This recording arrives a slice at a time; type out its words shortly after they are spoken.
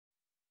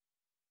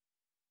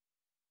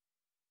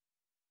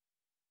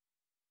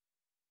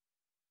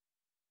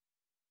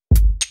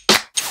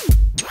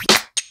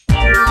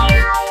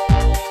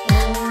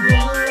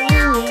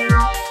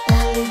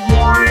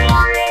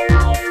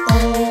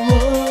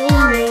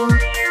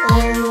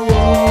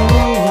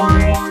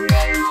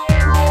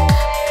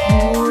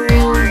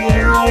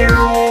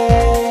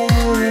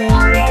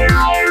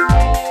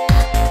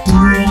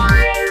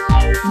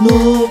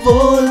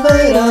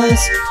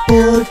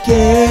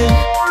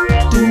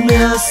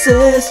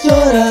haces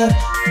llorar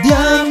de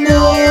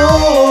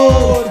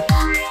amor.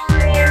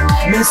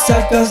 Me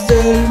sacas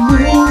del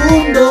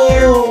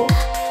mundo,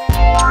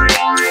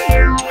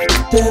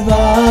 te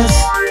vas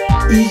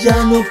y ya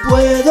no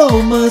puedo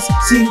más.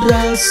 Sin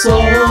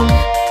razón,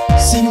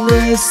 sin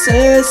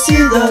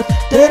necesidad,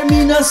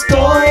 terminas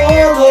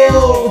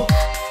todo.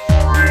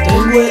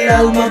 Tengo el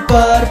alma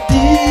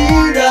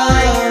partida.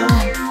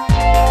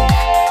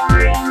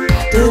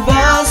 Te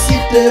vas y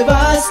te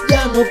vas,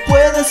 ya no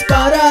puedes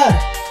parar.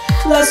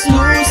 Las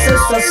luces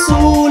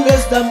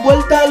azules dan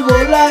vuelta al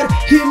volar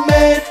y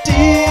me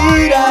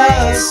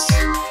tiras,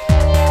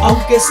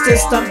 aunque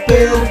estés tan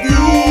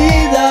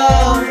perdida.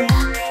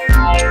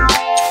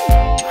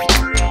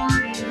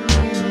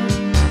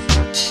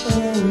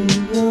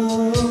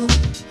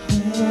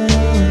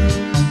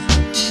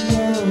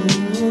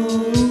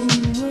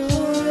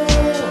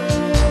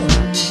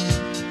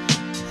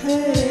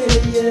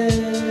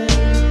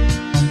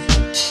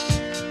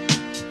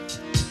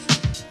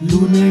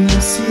 Luna en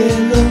el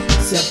cielo,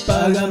 se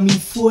apaga mi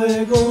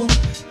fuego.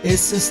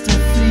 Es este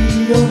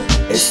frío,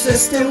 es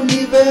este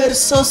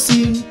universo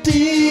sin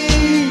ti.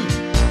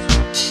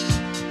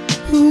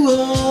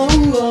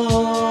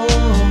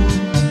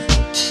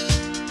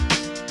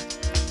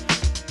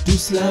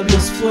 Tus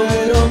labios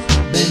fueron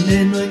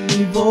veneno en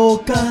mi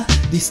boca.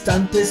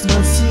 Distantes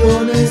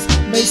mansiones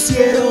me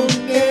hicieron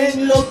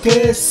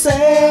enloquecer.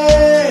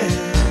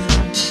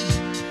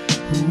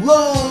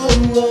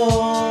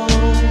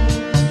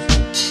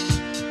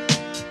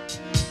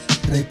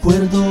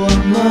 Recuerdo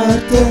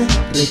amarte,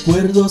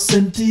 recuerdo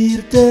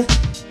sentirte,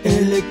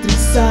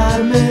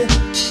 electrizarme,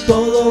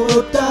 todo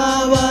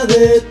brotaba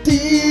de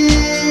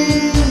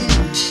ti.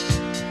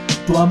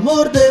 Tu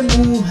amor de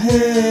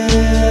mujer.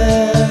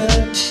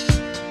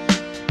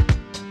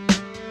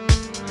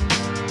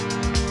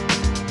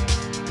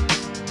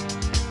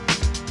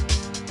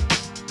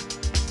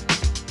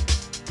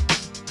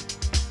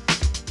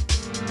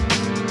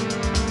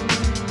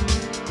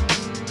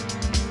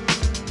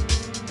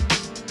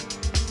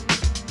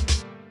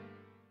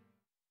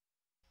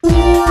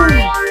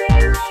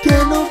 Que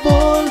no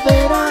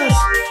volverás,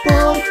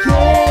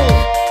 porque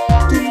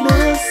tú me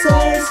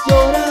haces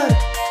llorar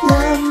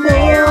de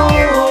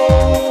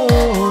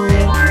amor.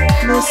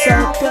 Me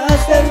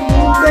sacas del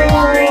mundo,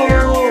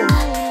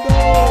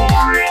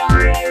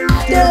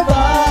 te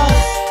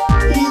vas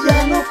y ya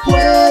no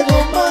puedo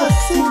más.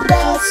 Sin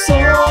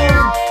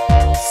razón,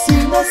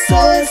 sin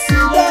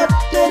necesidad,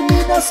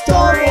 terminas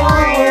todo.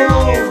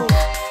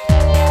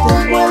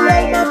 Tengo el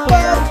alma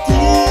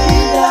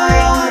partida.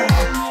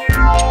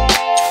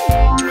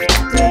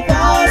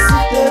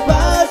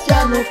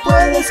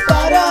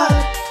 Parar.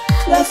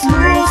 Las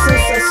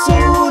luces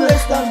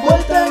azules dan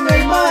vuelta en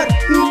el mar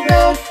y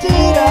me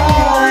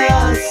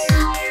tiras,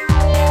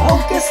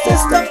 aunque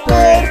estés tan